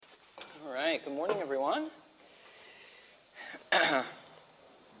right, good morning, everyone.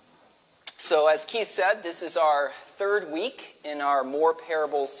 So as Keith said, this is our third week in our More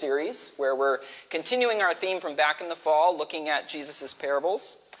Parables series, where we're continuing our theme from back in the fall, looking at Jesus'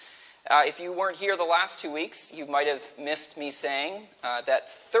 parables. If you weren't here the last 2 weeks, you might have missed me saying that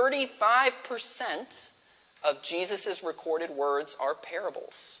 35% of Jesus' recorded words are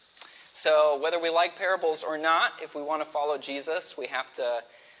parables. So whether we like parables or not, if we want to follow Jesus, we have to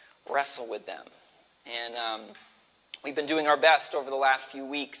wrestle with them. And we've been doing our best over the last few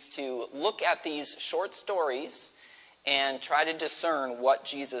weeks to look at these short stories and try to discern what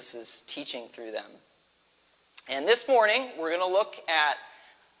Jesus is teaching through them. And this morning, we're going to look at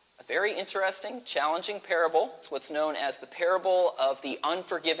a very interesting, challenging parable. It's what's known as the parable of the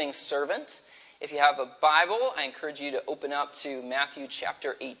unforgiving servant. If you have a Bible, I encourage you to open up to Matthew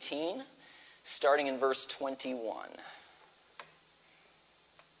chapter 18, starting in verse 21.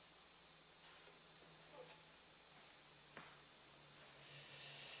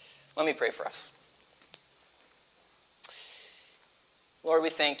 Let me pray for us. Lord, we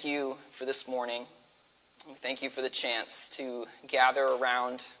thank you for this morning. We thank you for the chance to gather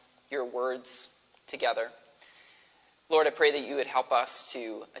around your words together. Lord, I pray that you would help us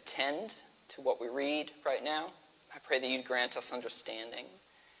to attend to what we read right now. I pray that you'd grant us understanding.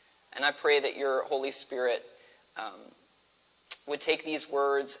 And I pray that your Holy Spirit would take these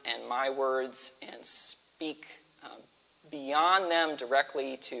words and my words and speak beyond them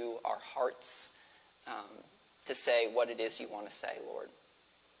directly to our hearts to say what it is you want to say, Lord.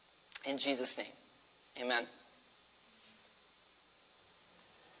 In Jesus' name, amen.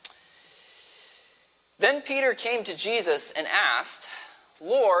 Then Peter came to Jesus and asked,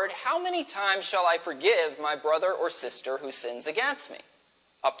 "Lord, how many times shall I forgive my brother or sister who sins against me?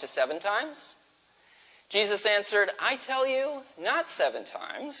 Up to 7 times?" Jesus answered, "I tell you, not 7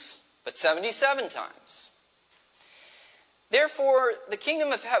 times, but 77 times. Therefore, the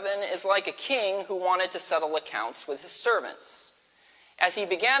kingdom of heaven is like a king who wanted to settle accounts with his servants. As he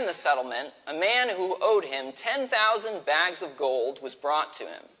began the settlement, a man who owed him 10,000 bags of gold was brought to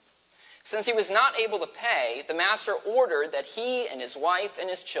him. Since he was not able to pay, the master ordered that he and his wife and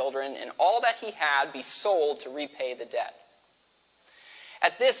his children and all that he had be sold to repay the debt.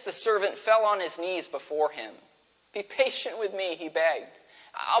 At this, the servant fell on his knees before him. 'Be patient with me,' he begged.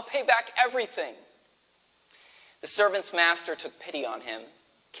 'I'll pay back everything.' The servant's master took pity on him,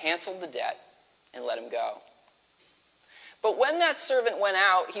 canceled the debt, and let him go. But when that servant went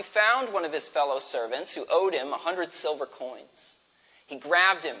out, he found one of his fellow servants who owed him 100 silver coins. He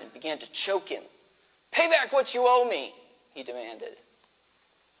grabbed him and began to choke him. 'Pay back what you owe me,' he demanded.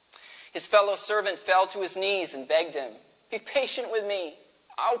 His fellow servant fell to his knees and begged him, 'Be patient with me,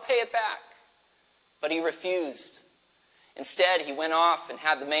 I'll pay it back.' But he refused. Instead, he went off and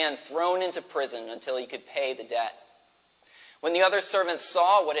had the man thrown into prison until he could pay the debt. When the other servants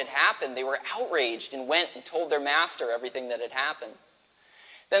saw what had happened, they were outraged and went and told their master everything that had happened.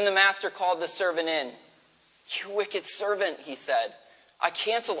 Then the master called the servant in. 'You wicked servant,' he said, 'I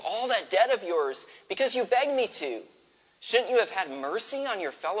canceled all that debt of yours because you begged me to. Shouldn't you have had mercy on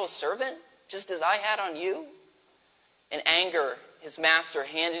your fellow servant, just as I had on you?' In anger, his master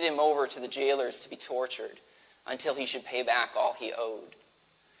handed him over to the jailers to be tortured until he should pay back all he owed.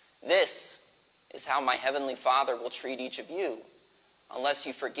 This is how my heavenly Father will treat each of you, unless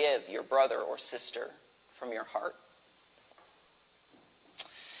you forgive your brother or sister from your heart."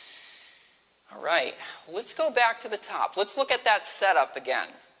 All right, let's go back to the top. Let's look at that setup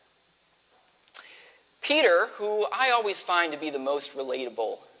again. Peter, who I always find to be the most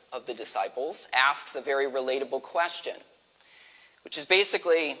relatable of the disciples, asks a very relatable question, which is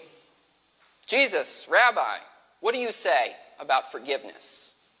basically, "Jesus, Rabbi, what do you say about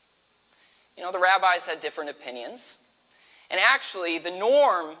forgiveness?" You know, the rabbis had different opinions. And actually, the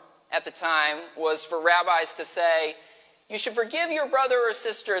norm at the time was for rabbis to say, you should forgive your brother or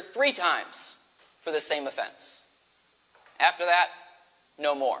sister 3 times for the same offense. After that,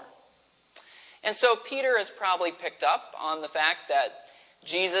 no more. And so Peter has probably picked up on the fact that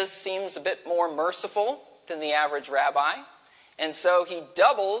Jesus seems a bit more merciful than the average rabbi. And so he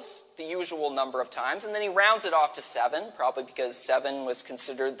doubles the usual number of times, and then he rounds it off to 7, probably because 7 was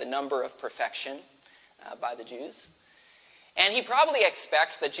considered the number of perfection by the Jews. And he probably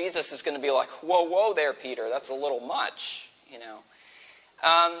expects that Jesus is going to be like, whoa, whoa there, Peter, that's a little much, you know.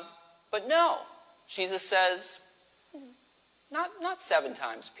 But no, Jesus says, not 7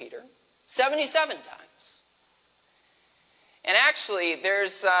 times, Peter, 77 times. And actually,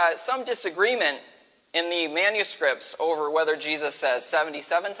 there's some disagreement in the manuscripts over whether Jesus says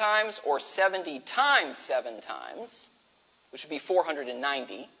 77 times or 70 times 7 times, which would be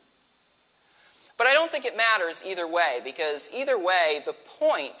 490. But I don't think it matters either way, because either way, the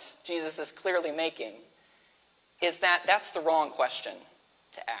point Jesus is clearly making is that that's the wrong question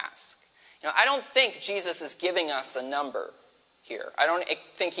to ask. I don't think Jesus is giving us a number here. I don't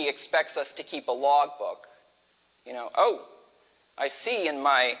think he expects us to keep a logbook. Oh, I see in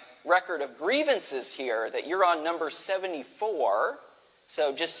my record of grievances here that you're on number 74.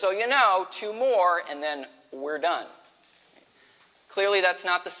 So just so you know, 2 more and then we're done. Clearly that's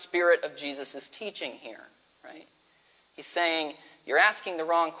not the spirit of Jesus' teaching here, right? He's saying, you're asking the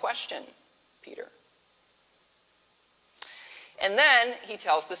wrong question, Peter. And then he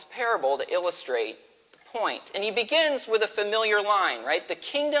tells this parable to illustrate the point. And he begins with a familiar line, right? The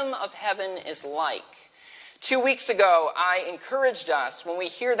kingdom of heaven is like. 2 weeks ago, I encouraged us, when we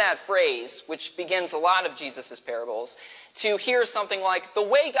hear that phrase, which begins a lot of Jesus' parables, to hear something like, the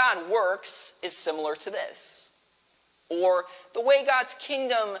way God works is similar to this. Or, the way God's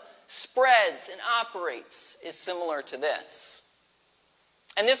kingdom spreads and operates is similar to this.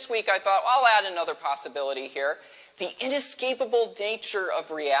 And this week I thought, I'll add another possibility here. The inescapable nature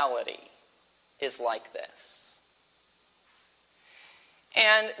of reality is like this.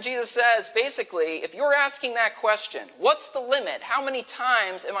 And Jesus says, basically, if you're asking that question, what's the limit? How many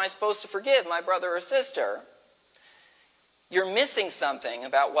times am I supposed to forgive my brother or sister? You're missing something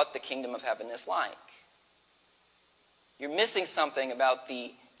about what the kingdom of heaven is like. You're missing something about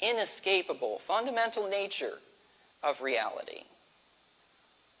the inescapable, fundamental nature of reality.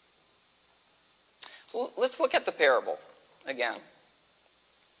 So let's look at the parable again.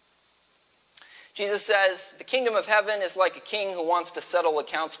 Jesus says, the kingdom of heaven is like a king who wants to settle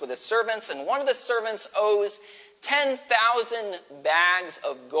accounts with his servants, and one of the servants owes 10,000 bags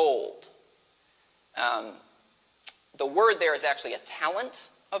of gold. The word there is actually a talent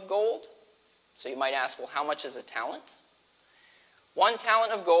of gold. So you might ask, well, how much is a talent? 1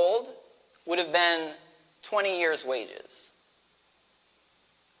 talent of gold would have been 20 years' wages.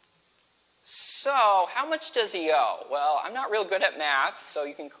 So, how much does he owe? Well, I'm not real good at math, so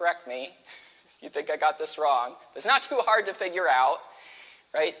you can correct me if you think I got this wrong. It's not too hard to figure out,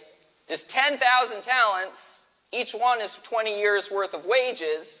 right? There's 10,000 talents. Each one is 20 years' worth of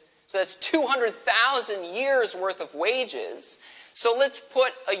wages. So that's 200,000 years' worth of wages. So let's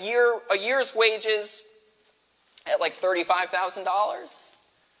put a year's wages at like $35,000.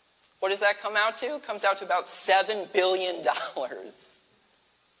 What does that come out to? It comes out to about $7 billion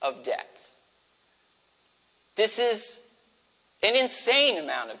of debt. This is an insane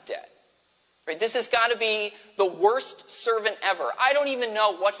amount of debt. Right? This has got to be the worst servant ever. I don't even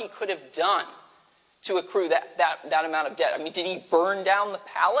know what he could have done to accrue that amount of debt. I mean, did he burn down the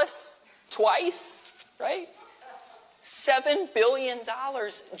palace twice? Right? $7 billion.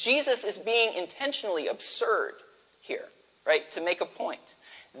 Jesus is being intentionally absurd here, right, to make a point.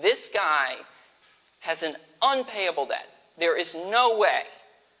 This guy has an unpayable debt. There is no way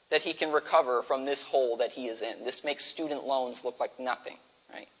that he can recover from this hole that he is in. This makes student loans look like nothing,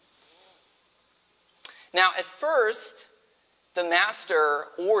 right? Now, at first, the master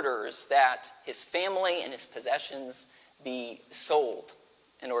orders that his family and his possessions be sold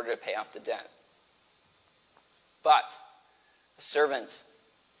in order to pay off the debt. But the servant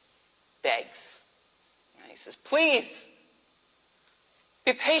begs. He says, please,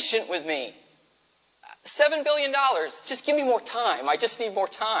 be patient with me. $7 billion, just give me more time. I just need more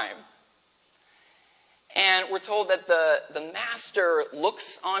time. And we're told that the master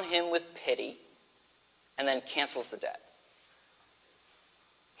looks on him with pity and then cancels the debt.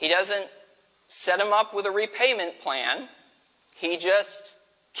 He doesn't set him up with a repayment plan. He just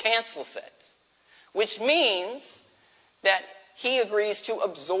cancels it, which means that he agrees to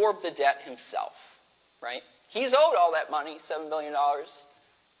absorb the debt himself, right? He's owed all that money, $7 billion,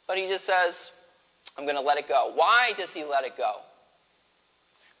 but he just says, I'm going to let it go. Why does he let it go?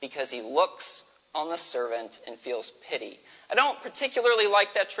 Because he looks on the servant and feels pity. I don't particularly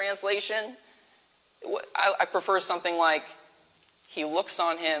like that translation. I prefer something like, he looks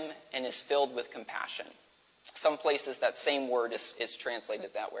on him and is filled with compassion. Some places that same word is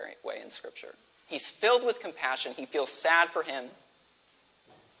translated that way in Scripture. He's filled with compassion. He feels sad for him.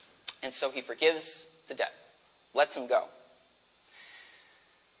 And so he forgives the debt, lets him go.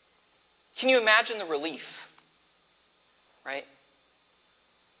 Can you imagine the relief, right?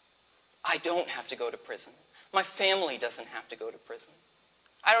 I don't have to go to prison. My family doesn't have to go to prison.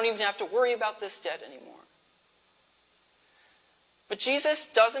 I don't even have to worry about this debt anymore. But Jesus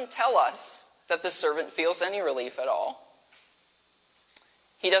doesn't tell us that the servant feels any relief at all.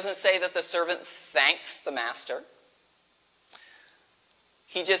 He doesn't say that the servant thanks the master.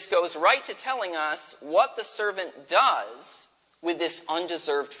 He just goes right to telling us what the servant does with this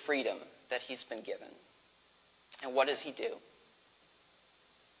undeserved freedom that he's been given. And what does he do?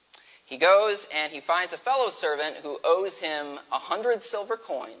 He goes and he finds a fellow servant who owes him 100 silver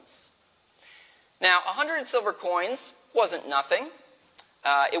coins. Now, 100 silver coins wasn't nothing.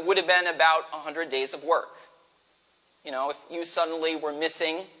 It would have been about 100 days of work. You know, if you suddenly were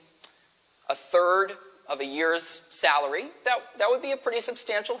missing a third of a year's salary, that would be a pretty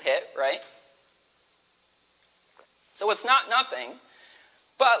substantial hit, right? So it's not nothing.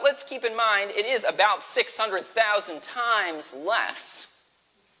 But let's keep in mind, it is about 600,000 times less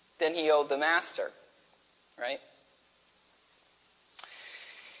than he owed the master, right?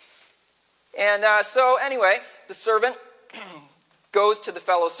 And so anyway, the servant goes to the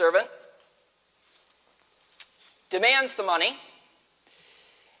fellow servant, demands the money,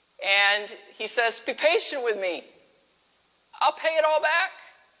 and he says, "Be patient with me. I'll pay it all back,"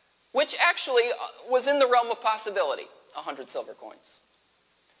 which actually was in the realm of possibility, 100 silver coins.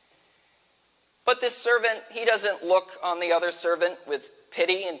 But this servant, he doesn't look on the other servant with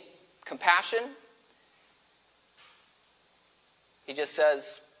pity and compassion. He just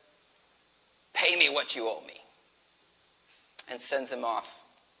says, "Pay me what you owe me," and sends him off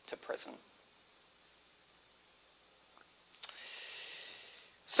to prison.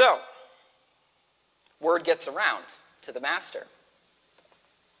 So, word gets around to the master.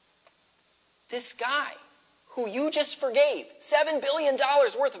 This guy, who you just forgave $7 billion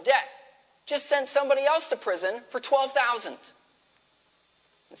worth of debt, just sent somebody else to prison for $12,000.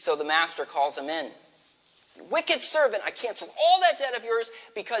 And so the master calls him in. "Wicked servant, I canceled all that debt of yours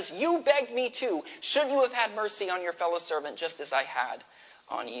because you begged me to. Should you have had mercy on your fellow servant just as I had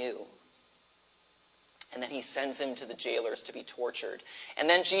on you?" And then he sends him to the jailers to be tortured. And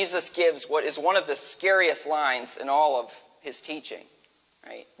then Jesus gives what is one of the scariest lines in all of his teaching.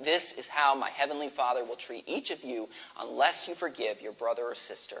 Right? "This is how my heavenly Father will treat each of you unless you forgive your brother or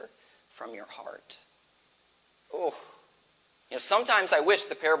sister from your heart." Oh, you know, sometimes I wish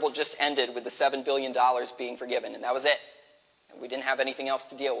the parable just ended with the $7 billion being forgiven, and that was it. And we didn't have anything else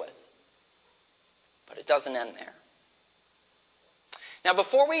to deal with. But it doesn't end there. Now,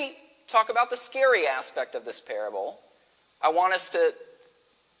 before we talk about the scary aspect of this parable, I want us to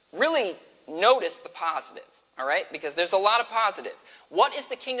really notice the positive, all right? Because there's a lot of positive. What is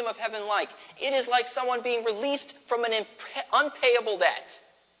the kingdom of heaven like? It is like someone being released from an unpayable debt,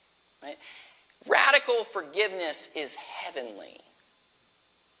 right? Radical forgiveness is heavenly.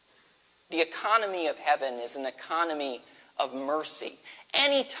 The economy of heaven is an economy of mercy.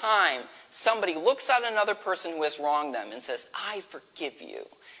 Anytime somebody looks at another person who has wronged them and says, "I forgive you,"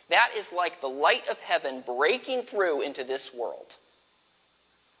 that is like the light of heaven breaking through into this world.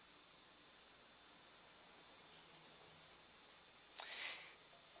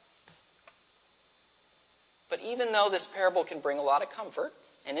 But even though this parable can bring a lot of comfort,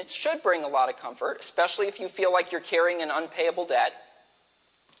 and it should bring a lot of comfort, especially if you feel like you're carrying an unpayable debt,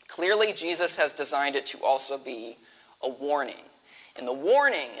 clearly Jesus has designed it to also be a warning. And the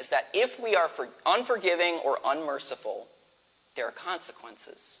warning is that if we are unforgiving or unmerciful, there are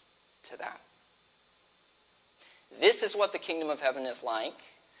consequences to that. This is what the kingdom of heaven is like.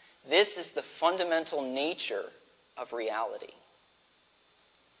 This is the fundamental nature of reality.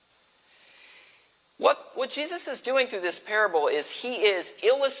 What Jesus is doing through this parable is he is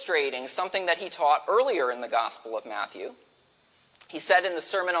illustrating something that he taught earlier in the Gospel of Matthew. He said in the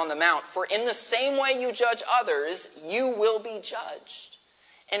Sermon on the Mount, "For in the same way you judge others, you will be judged.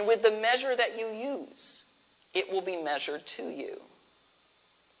 And with the measure that you use, it will be measured to you."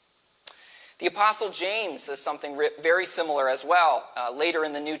 The Apostle James says something very similar as well. Later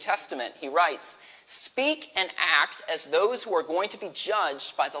in the New Testament, he writes, "Speak and act as those who are going to be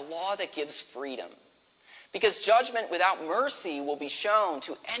judged by the law that gives freedom. Because judgment without mercy will be shown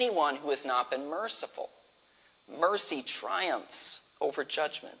to anyone who has not been merciful. Mercy triumphs over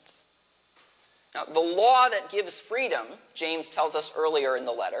judgment." Now, the law that gives freedom, James tells us earlier in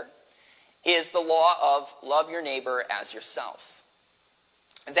the letter, is the law of love your neighbor as yourself.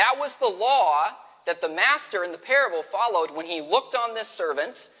 That was the law that the master in the parable followed when he looked on this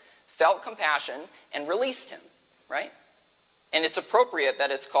servant, felt compassion, and released him, right? And it's appropriate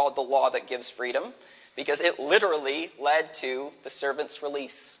that it's called the law that gives freedom, because it literally led to the servant's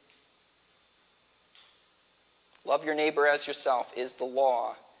release. Love your neighbor as yourself is the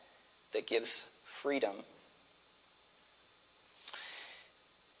law that gives freedom.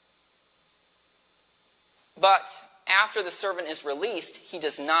 But after the servant is released, he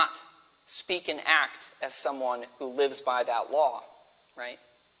does not speak and act as someone who lives by that law, right?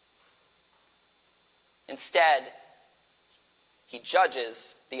 Instead, he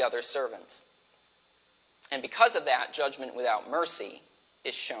judges the other servant. And because of that, judgment without mercy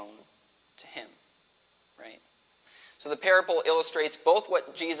is shown to him, right? So the parable illustrates both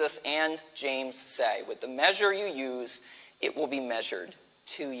what Jesus and James say. With the measure you use, it will be measured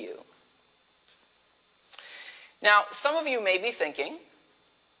to you. Now, some of you may be thinking,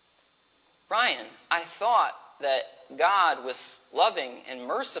 Ryan, I thought that God was loving and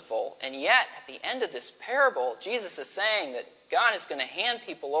merciful, and yet at the end of this parable, Jesus is saying that God is going to hand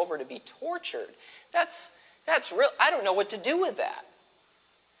people over to be tortured. That's real. I don't know what to do with that.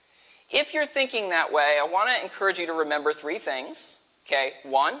 If you're thinking that way, I want to encourage you to remember three things. Okay,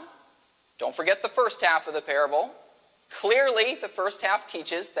 one, don't forget the first half of the parable. Clearly, the first half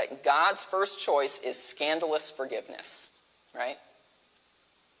teaches that God's first choice is scandalous forgiveness, right?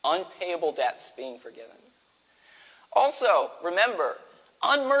 Unpayable debts being forgiven. Also, remember,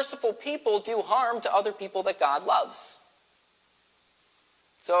 unmerciful people do harm to other people that God loves.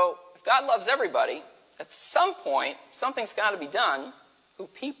 So, if God loves everybody, at some point, something's got to be done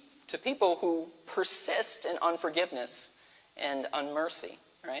to people who persist in unforgiveness and unmercy,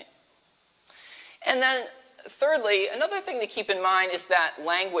 right? And then, thirdly, another thing to keep in mind is that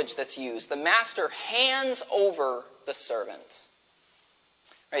language that's used. The master hands over the servant.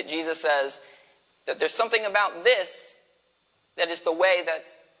 Right? Jesus says that there's something about this that is the way that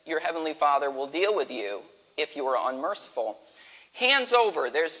your heavenly Father will deal with you if you are unmerciful. Hands over.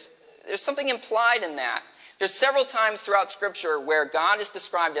 There's something implied in that. There's several times throughout Scripture where God is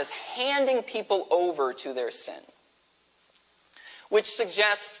described as handing people over to their sin, which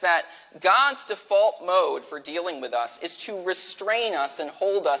suggests that God's default mode for dealing with us is to restrain us and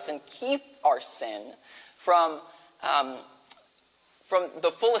hold us and keep our sin from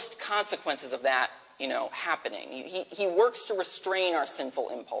the fullest consequences of that, happening. He works to restrain our sinful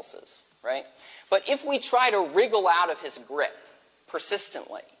impulses, right? But if we try to wriggle out of his grip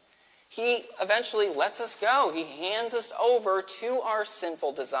persistently, he eventually lets us go. He hands us over to our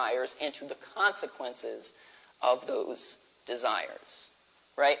sinful desires and to the consequences of those desires,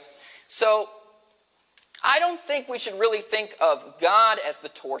 right? So I don't think we should really think of God as the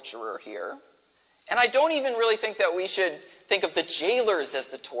torturer here. And I don't even really think that we should think of the jailers as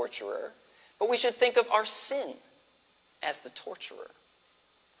the torturer. But we should think of our sin as the torturer,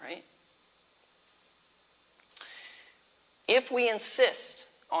 right? If we insist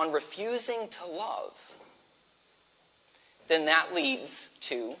on refusing to love, then that leads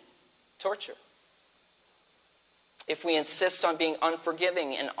to torture. If we insist on being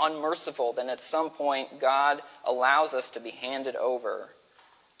unforgiving and unmerciful, then at some point God allows us to be handed over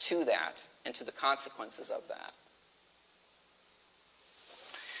to that and to the consequences of that.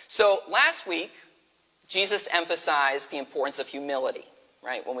 So last week, Jesus emphasized the importance of humility,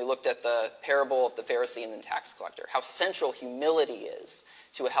 right? When we looked at the parable of the Pharisee and the tax collector, how central humility is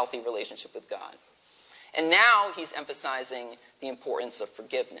to a healthy relationship with God. And now he's emphasizing the importance of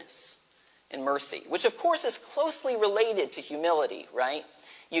forgiveness and mercy, which of course is closely related to humility, right?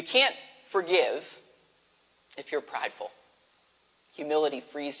 You can't forgive if you're prideful. Humility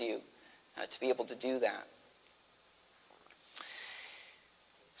frees you to be able to do that.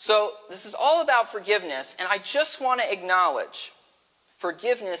 So this is all about forgiveness, and I just want to acknowledge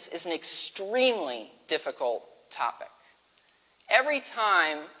forgiveness is an extremely difficult topic. Every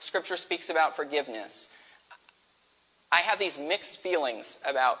time Scripture speaks about forgiveness, I have these mixed feelings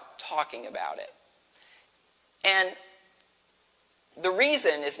about talking about it. And the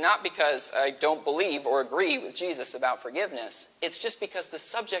reason is not because I don't believe or agree with Jesus about forgiveness. It's just because the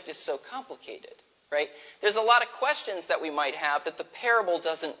subject is so complicated, right? There's a lot of questions that we might have that the parable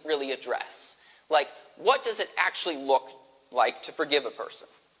doesn't really address. Like, what does it actually look like to forgive a person,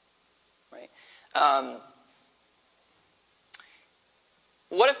 right?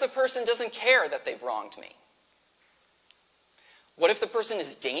 What if the person doesn't care that they've wronged me? What if the person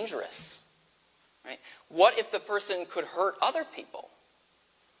is dangerous? Right? What if the person could hurt other people?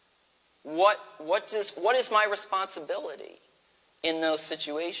 What is my responsibility in those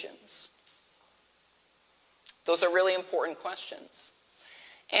situations? Those are really important questions.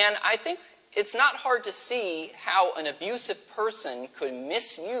 And I think it's not hard to see how an abusive person could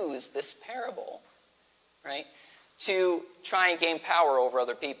misuse this parable, right, to try and gain power over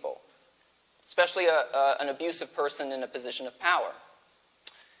other people, especially an abusive person in a position of power.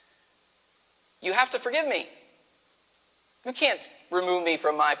 You have to forgive me. You can't remove me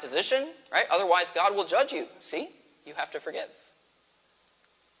from my position, right? Otherwise, God will judge you. See? You have to forgive.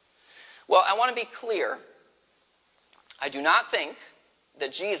 Well, I want to be clear. I do not think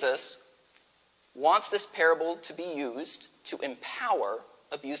that Jesus wants this parable to be used to empower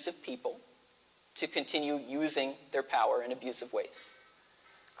abusive people to continue using their power in abusive ways.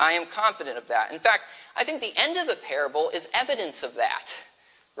 I am confident of that. In fact, I think the end of the parable is evidence of that,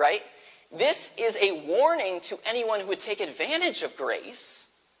 right? this is a warning to anyone who would take advantage of grace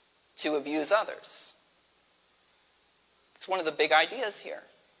to abuse others. It's one of the big ideas here.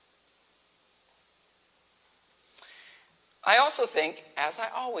 I also think, as I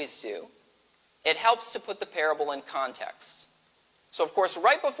always do, it helps to put the parable in context. So, of course,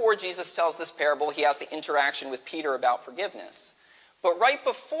 right before Jesus tells this parable, he has the interaction with Peter about forgiveness. But right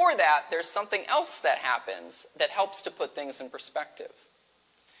before that, there's something else that happens that helps to put things in perspective.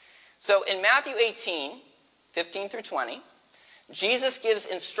 So in Matthew 18, 15 through 20, Jesus gives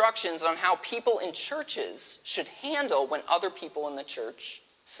instructions on how people in churches should handle when other people in the church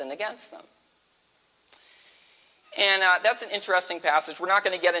sin against them. And that's an interesting passage. We're not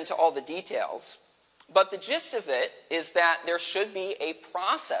going to get into all the details. But the gist of it is that there should be a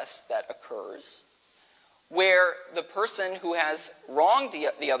process that occurs where the person who has wronged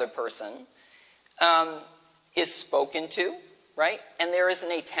the other person is spoken to, right? And there is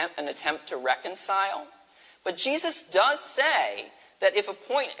an attempt to reconcile. But Jesus does say that if a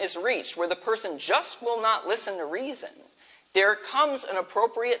point is reached where the person just will not listen to reason, there comes an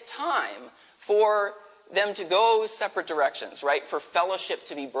appropriate time for them to go separate directions, right? For fellowship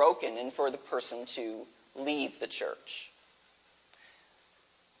to be broken and for the person to leave the church.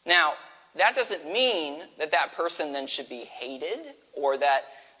 Now, that doesn't mean that that person then should be hated or that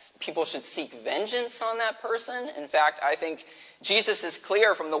people should seek vengeance on that person. In fact, I think Jesus is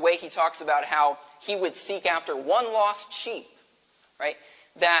clear from the way he talks about how he would seek after one lost sheep, right?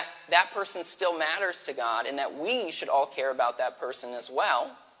 That person still matters to God and that we should all care about that person as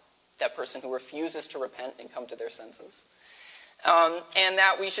well, that person who refuses to repent and come to their senses. And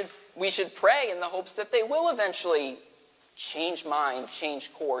that we should pray in the hopes that they will eventually change mind,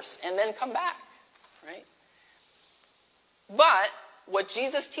 change course, and then come back, right? But what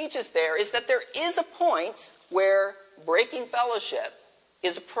Jesus teaches there is that there is a point where breaking fellowship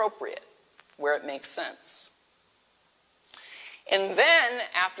is appropriate, where it makes sense. And then,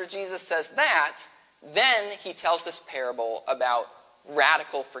 after Jesus says that, then he tells this parable about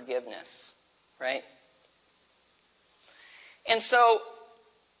radical forgiveness, right? And so,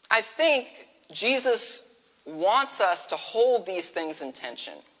 I think Jesus wants us to hold these things in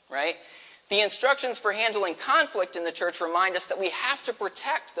tension, right? The instructions for handling conflict in the church remind us that we have to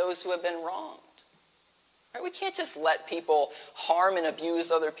protect those who have been wronged. Right? We can't just let people harm and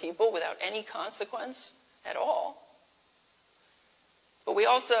abuse other people without any consequence at all. But we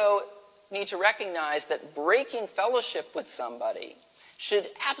also need to recognize that breaking fellowship with somebody should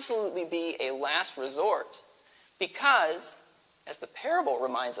absolutely be a last resort because, as the parable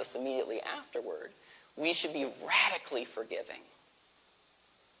reminds us immediately afterward, we should be radically forgiving.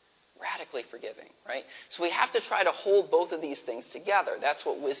 Radically forgiving, right? So we have to try to hold both of these things together. That's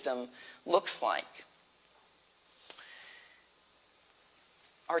what wisdom looks like.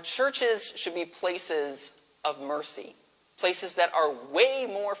 Our churches should be places of mercy, places that are way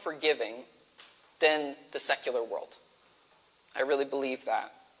more forgiving than the secular world. I really believe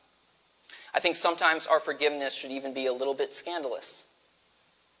that. I think sometimes our forgiveness should even be a little bit scandalous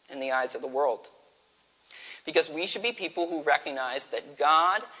in the eyes of the world. Because we should be people who recognize that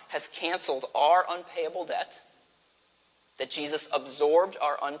God has canceled our unpayable debt, that Jesus absorbed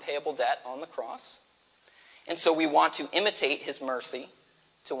our unpayable debt on the cross, and so we want to imitate his mercy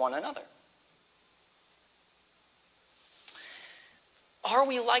to one another. Are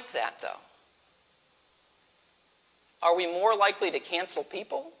we like that, though? Are we more likely to cancel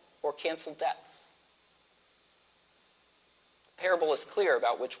people or cancel debts? The parable is clear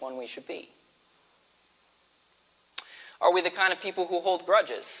about which one we should be. Are we the kind of people who hold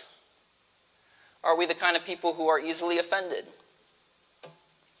grudges? Are we the kind of people who are easily offended?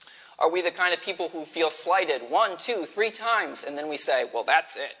 Are we the kind of people who feel slighted 1, 2, 3 times and then we say, well,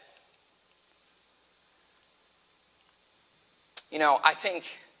 that's it? You know, I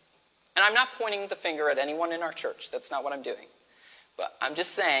think, and I'm not pointing the finger at anyone in our church. That's not what I'm doing. But I'm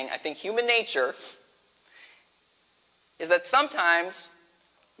just saying, I think human nature is that sometimes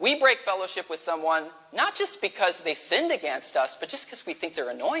we break fellowship with someone not just because they sinned against us, but just because we think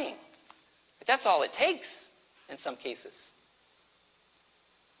they're annoying. But that's all it takes in some cases.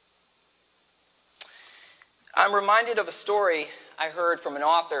 I'm reminded of a story I heard from an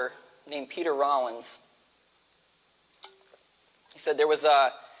author named Peter Rollins. He said there was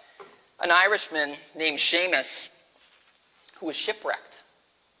an Irishman named Seamus who was shipwrecked.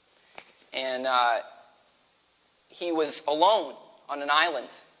 And he was alone on an island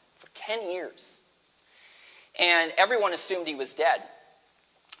for 10 years. And everyone assumed he was dead.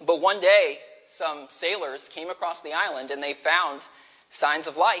 But one day, some sailors came across the island and they found signs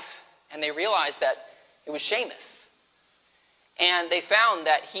of life. And they realized that it was Seamus. And they found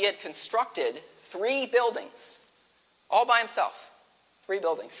that he had constructed 3 buildings, all by himself, 3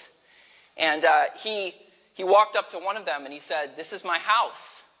 buildings. And he walked up to one of them and he said, "This is my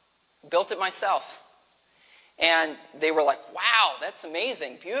house. Built it myself." And they were like, "Wow, that's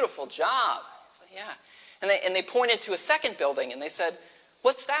amazing. Beautiful job." He's like, "Yeah." And they pointed to a second building and they said,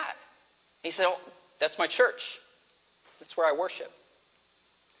 "What's that?" He said, "Oh, that's my church. That's where I worship."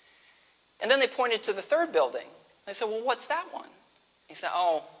 And then they pointed to the third building. They said, "Well, what's that one?" He said,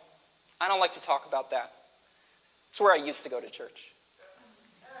 "Oh, I don't like to talk about that. It's where I used to go to church."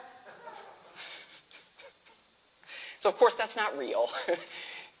 So, of course, that's not real.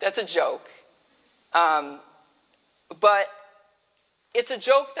 That's a joke. But it's a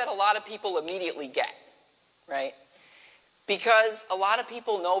joke that a lot of people immediately get, right? Because a lot of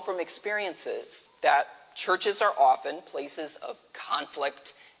people know from experiences that churches are often places of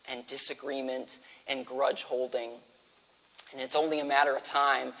conflict and disagreement and grudge holding. And it's only a matter of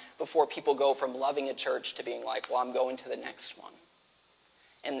time before people go from loving a church to being like, "Well, I'm going to the next one."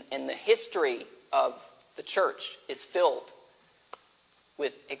 And the history of the church is filled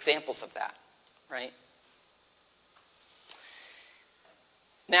with examples of that, right?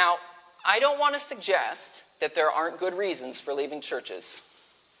 Now, I don't want to suggest that there aren't good reasons for leaving churches.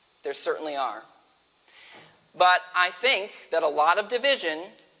 There certainly are. But I think that a lot of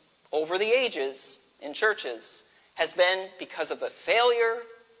division over the ages in churches has been because of a failure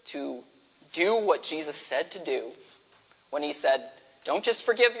to do what Jesus said to do when he said, "Don't just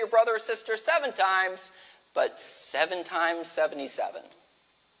forgive your brother or sister 7 times, but 7 times 77.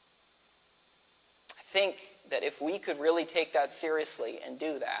 I think that if we could really take that seriously and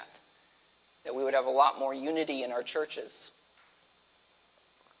do that, that we would have a lot more unity in our churches.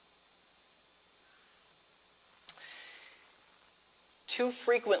 Too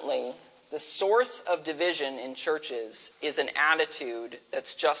frequently, the source of division in churches is an attitude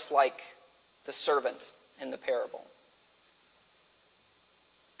that's just like the servant in the parable.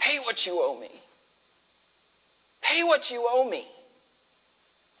 Pay what you owe me. Pay what you owe me.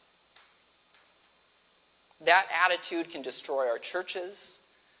 That attitude can destroy our churches,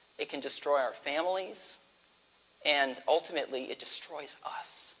 it can destroy our families, and ultimately it destroys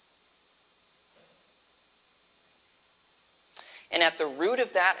us. And at the root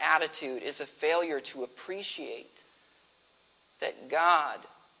of that attitude is a failure to appreciate that God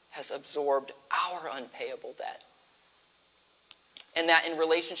has absorbed our unpayable debt. And that in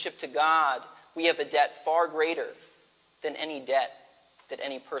relationship to God, we have a debt far greater than any debt that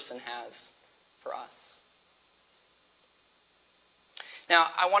any person has for us.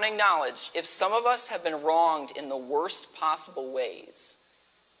 Now, I want to acknowledge, if some of us have been wronged in the worst possible ways,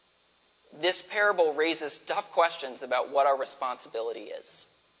 this parable raises tough questions about what our responsibility is.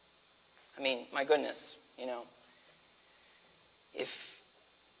 I mean, my goodness, if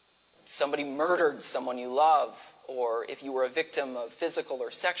somebody murdered someone you love, or if you were a victim of physical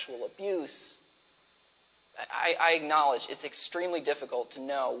or sexual abuse, I acknowledge it's extremely difficult to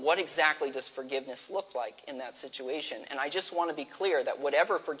know what exactly does forgiveness look like in that situation. And I just want to be clear that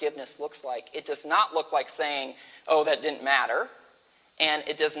whatever forgiveness looks like, it does not look like saying, "Oh, that didn't matter." And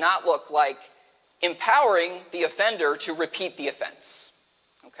it does not look like empowering the offender to repeat the offense.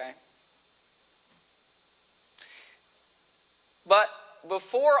 Okay? But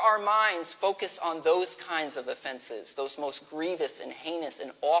before our minds focus on those kinds of offenses, those most grievous and heinous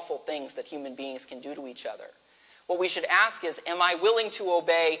and awful things that human beings can do to each other, what we should ask is, am I willing to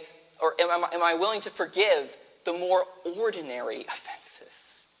obey, or am I willing to forgive the more ordinary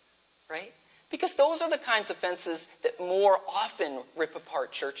offenses? Right? Because those are the kinds of offenses that more often rip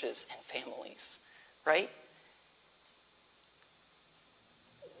apart churches and families. Right?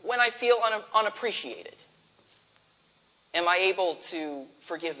 When I feel unappreciated, am I able to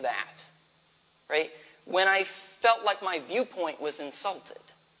forgive that? Right? When I felt like my viewpoint was insulted,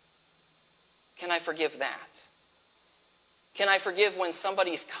 can I forgive that? Can I forgive when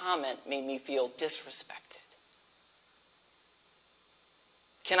somebody's comment made me feel disrespected?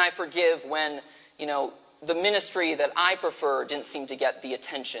 Can I forgive when, the ministry that I prefer didn't seem to get the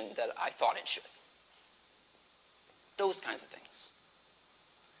attention that I thought it should? Those kinds of things.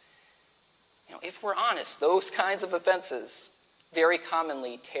 If we're honest, those kinds of offenses very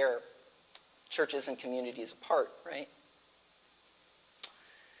commonly tear churches and communities apart, right?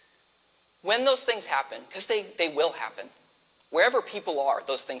 When those things happen, because they will happen, wherever people are,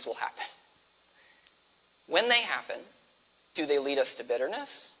 those things will happen. When they happen, do they lead us to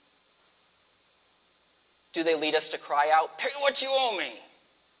bitterness? Do they lead us to cry out, "Pay what you owe me"?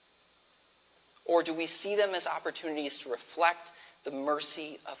 Or do we see them as opportunities to reflect the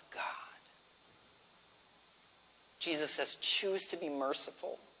mercy of God? Jesus says, choose to be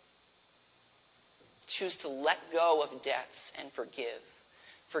merciful. Choose to let go of debts and forgive.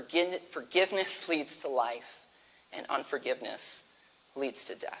 Forgiveness leads to life, and unforgiveness leads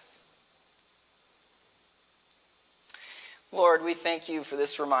to death. Lord, we thank you for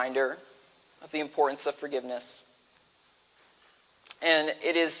this reminder of the importance of forgiveness. And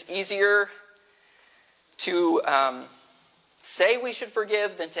it is easier to say we should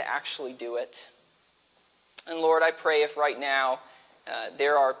forgive than to actually do it. And Lord, I pray if right now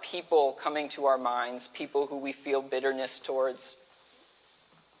there are people coming to our minds, people who we feel bitterness towards,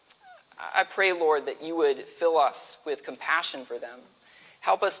 I pray, Lord, that you would fill us with compassion for them.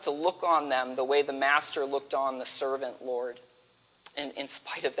 Help us to look on them the way the master looked on the servant, Lord, in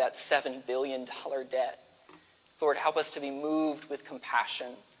spite of that $7 billion debt. Lord, help us to be moved with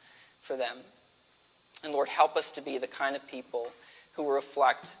compassion for them. And Lord, help us to be the kind of people who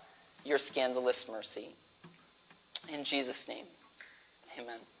reflect your scandalous mercy. In Jesus' name,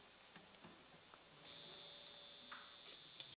 amen.